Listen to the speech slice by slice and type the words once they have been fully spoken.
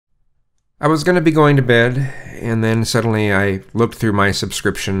I was going to be going to bed, and then suddenly I looked through my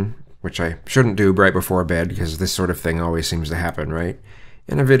subscription, which I shouldn't do right before bed, because this sort of thing always seems to happen, right?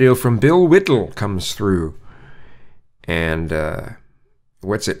 And a video from Bill Whittle comes through. And,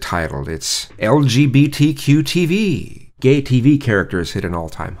 what's it titled? It's LGBTQ TV. Gay TV characters hit an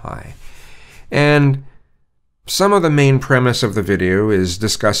all-time high. And some of the main premise of the video is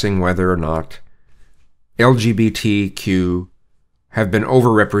discussing whether or not LGBTQ have been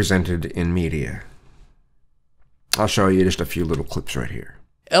overrepresented in media. I'll show you just a few little clips right here.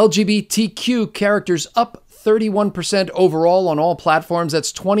 LGBTQ characters up 31% overall on all platforms.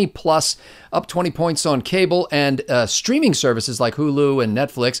 That's 20 plus, up 20 points on cable, and streaming services like Hulu and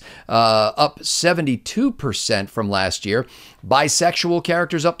Netflix up 72% from last year. Bisexual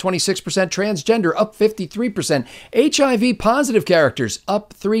characters up 26%, transgender up 53%, HIV positive characters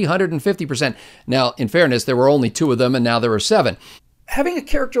up 350%. Now, in fairness, there were only 2 of them, and now there are 7. Having a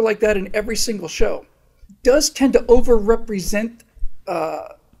character like that in every single show does tend to overrepresent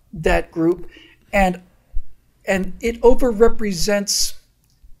that group, and it overrepresents,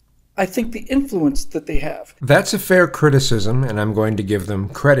 I think, the influence that they have. That's a fair criticism, and I'm going to give them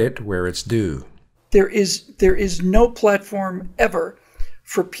credit where it's due. There is no platform ever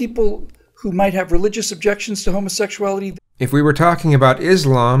for people who might have religious objections to homosexuality. If we were talking about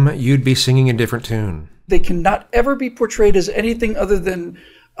Islam, you'd be singing a different tune. They cannot ever be portrayed as anything other than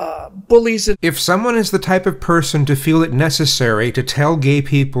bullies. If someone is the type of person to feel it necessary to tell gay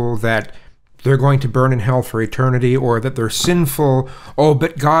people that they're going to burn in hell for eternity, or that they're sinful, oh,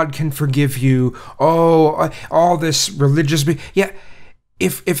 but God can forgive you, oh, all this religious... Yeah,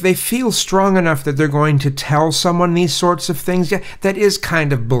 if they feel strong enough that they're going to tell someone these sorts of things, yeah, that is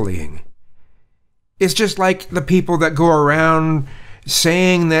kind of bullying. It's just like the people that go around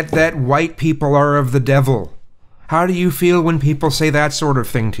saying that white people are of the devil. How do you feel when people say that sort of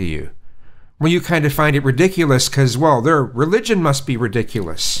thing to you? Well, you kind of find it ridiculous because, well, their religion must be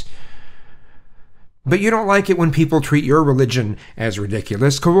ridiculous. But you don't like it when people treat your religion as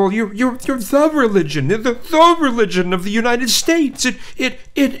ridiculous. Well, you're the religion, the religion of the United States.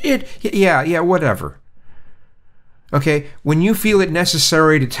 Yeah, whatever. Okay, when you feel it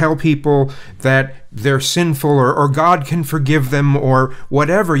necessary to tell people that they're sinful or God can forgive them or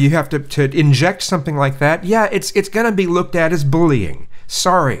whatever, you have to inject something like that, yeah, it's going to be looked at as bullying.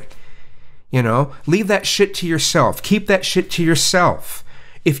 Sorry. You know, leave that shit to yourself. Keep that shit to yourself.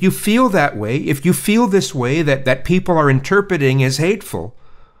 If you feel that way, if you feel this way that people are interpreting as hateful,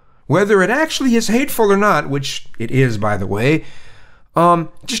 whether it actually is hateful or not, which it is, by the way,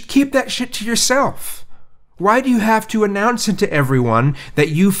 just keep that shit to yourself. Why do you have to announce it to everyone that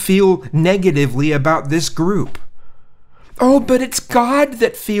you feel negatively about this group? Oh, but it's God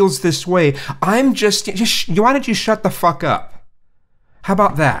that feels this way. I'm just why don't you shut the fuck up? How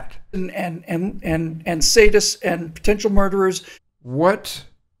about that? And sadists and potential murderers. What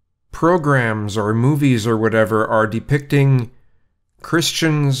programs or movies or whatever are depicting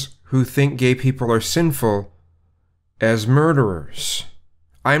Christians who think gay people are sinful as murderers?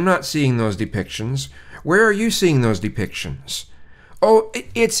 I'm not seeing those depictions. Where are you seeing those depictions? Oh,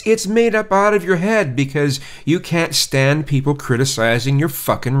 it's made up out of your head because you can't stand people criticizing your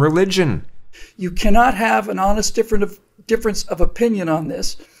fucking religion. You cannot have an honest difference of opinion on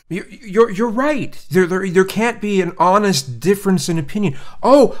this. You're right. There can't be an honest difference in opinion.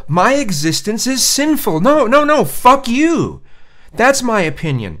 Oh, my existence is sinful. No, fuck you. That's my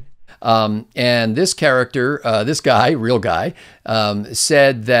opinion. And this character, this guy, real guy,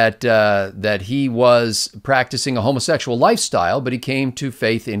 said that he was practicing a homosexual lifestyle, but he came to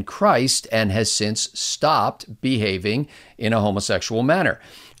faith in Christ and has since stopped behaving in a homosexual manner.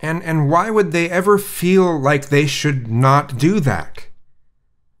 And why would they ever feel like they should not do that?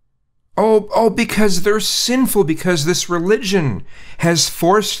 Oh, because they're sinful, because this religion has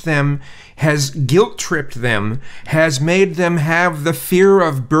forced them, has guilt-tripped them, has made them have the fear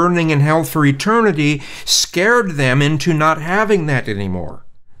of burning in hell for eternity, scared them into not having that anymore.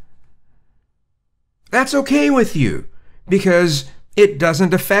 That's okay with you, because it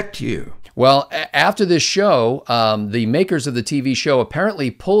doesn't affect you. Well, after this show, the makers of the TV show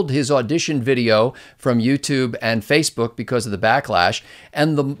apparently pulled his audition video from YouTube and Facebook because of the backlash.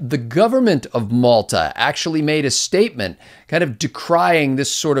 And the government of Malta actually made a statement kind of decrying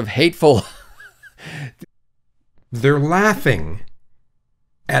this sort of hateful... They're laughing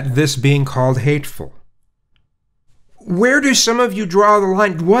at this being called hateful. Where do some of you draw the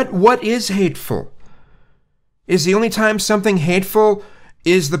line? What is hateful? Is the only time something hateful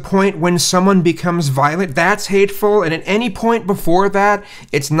is the point when someone becomes violent? That's hateful, and at any point before that,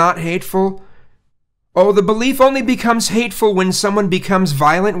 it's not hateful? Oh, the belief only becomes hateful when someone becomes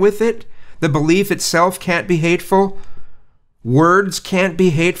violent with it? The belief itself can't be hateful? Words can't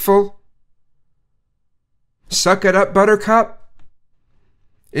be hateful? Suck it up, Buttercup?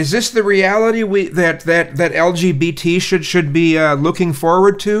 Is this the reality that LGBT should be looking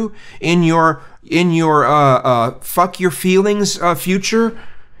forward to in your fuck your feelings future?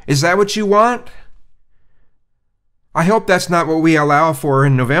 Is that what you want? I hope that's not what we allow for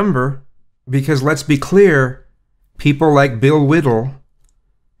in November, because let's be clear, people like Bill Whittle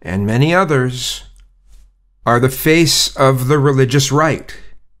and many others are the face of the religious right.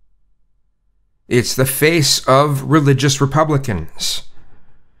 It's the face of religious Republicans.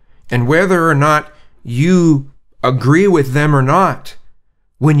 And whether or not you agree with them or not,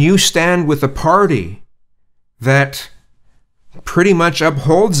 when you stand with a party that pretty much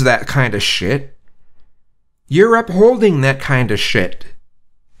upholds that kind of shit, you're upholding that kind of shit.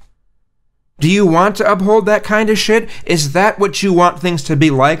 Do you want to uphold that kind of shit? Is that what you want things to be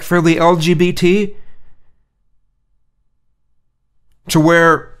like for the LGBT? To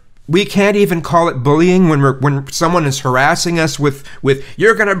where we can't even call it bullying when someone is harassing us with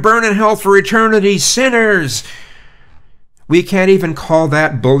 "you're gonna burn in hell for eternity, sinners." We can't even call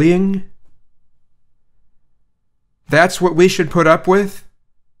that bullying. That's what we should put up with?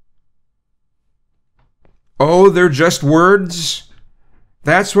 Oh, they're just words?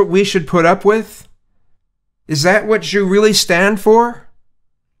 That's what we should put up with? Is that what you really stand for?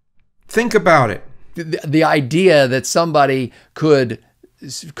 Think about it. The idea that somebody could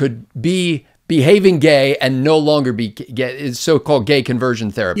be behaving gay and no longer be gay is so-called gay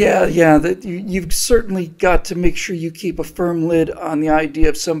conversion therapy. Yeah. That you've certainly got to make sure you keep a firm lid on the idea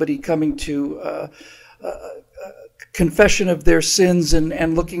of somebody coming to confession of their sins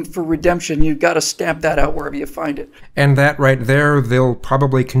and looking for redemption. You've got to stamp that out wherever you find it. And that right there, they'll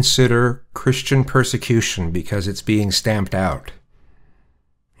probably consider Christian persecution because it's being stamped out.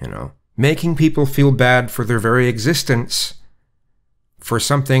 You know, making people feel bad for their very existence, for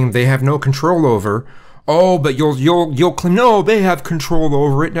something they have no control over. Oh, but you'll claim, no, they have control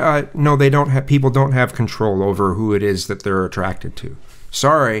over it. No, they don't have. People don't have control over who it is that they're attracted to.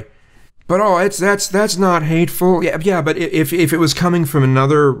 Sorry. But that's not hateful. Yeah. But if it was coming from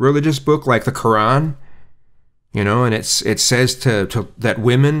another religious book like the Quran, you know, and it says that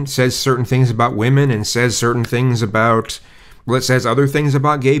women, says certain things about women and says certain things about, well, it says other things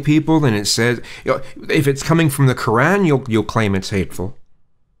about gay people, and it says, you know, if it's coming from the Quran, you'll claim it's hateful.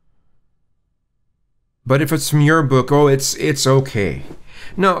 But if it's from your book, oh, it's okay.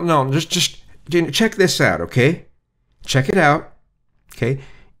 No, just check this out, okay? Check it out, okay?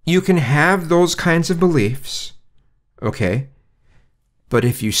 You can have those kinds of beliefs, okay? But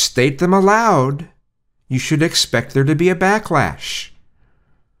if you state them aloud, you should expect there to be a backlash,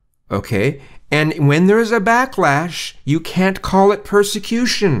 okay? And when there is a backlash, you can't call it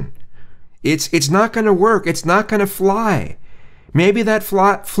persecution. It's not going to work. It's not going to fly. Maybe that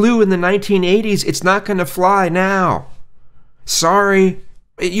flew in the 1980s. It's not going to fly now. Sorry.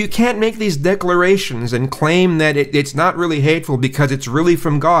 You can't make these declarations and claim that it's not really hateful because it's really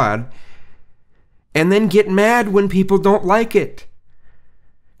from God, and then get mad when people don't like it.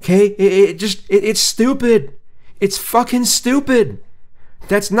 Okay? It's stupid. It's fucking stupid.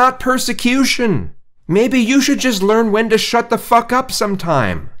 That's not persecution. Maybe you should just learn when to shut the fuck up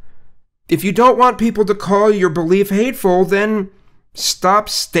sometime. If you don't want people to call your belief hateful, then stop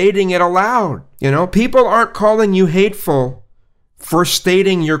stating it aloud. You know, people aren't calling you hateful for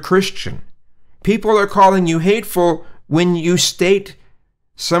stating you're Christian. People are calling you hateful when you state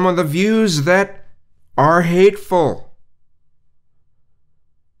some of the views that are hateful.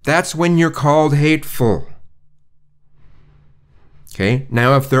 That's when you're called hateful. Okay?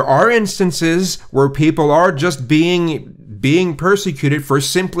 Now, if there are instances where people are just being persecuted for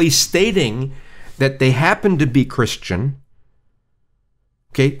simply stating that they happen to be Christian,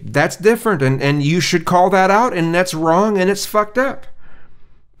 okay, that's different, and you should call that out, and that's wrong, and it's fucked up.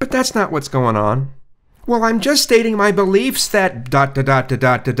 But that's not what's going on. Well, I'm just stating my beliefs that ...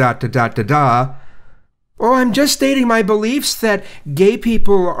 Oh, I'm just stating my beliefs that gay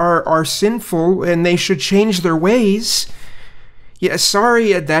people are sinful and they should change their ways. Yeah,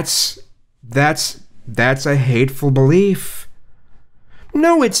 sorry, that's a hateful belief.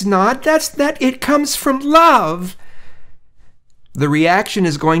 No, it's not. It comes from love. The reaction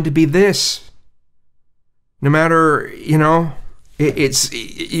is going to be this. No matter, you know,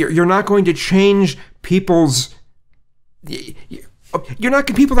 you're not going to change people's.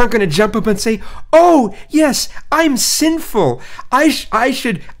 People aren't going to jump up and say, "Oh, yes, I'm sinful. I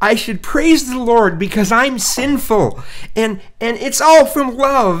should praise the Lord because I'm sinful." And it's all from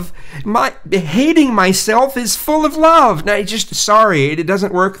love. My hating myself is full of love. Now, sorry, it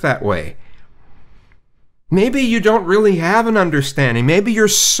doesn't work that way. Maybe you don't really have an understanding. Maybe you're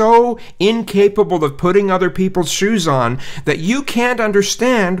so incapable of putting other people's shoes on that you can't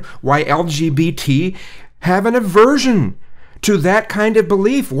understand why LGBT have an aversion to that kind of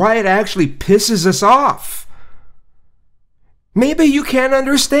belief, why it actually pisses us off. Maybe you can't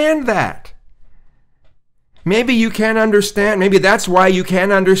understand that. Maybe you can't understand, maybe that's why you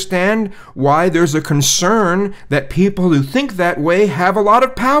can't understand why there's a concern that people who think that way have a lot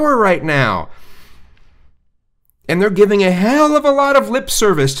of power right now. And they're giving a hell of a lot of lip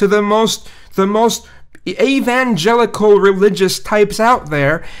service to the most evangelical religious types out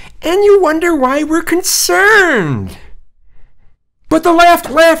there, and you wonder why we're concerned. But the left,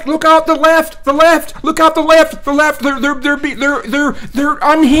 look out the left, look out the left, they're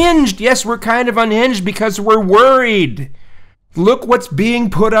unhinged. Yes, we're kind of unhinged because we're worried. Look what's being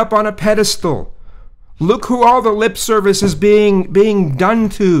put up on a pedestal. Look who all the lip service is being done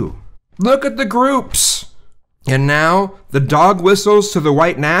to. Look at the groups. And now, the dog whistles to the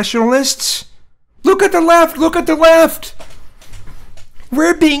white nationalists? Look at the left! Look at the left!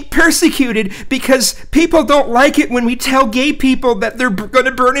 We're being persecuted because people don't like it when we tell gay people that they're going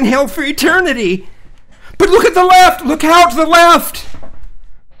to burn in hell for eternity. But look at the left! Look out to the left!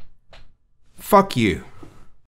 Fuck you.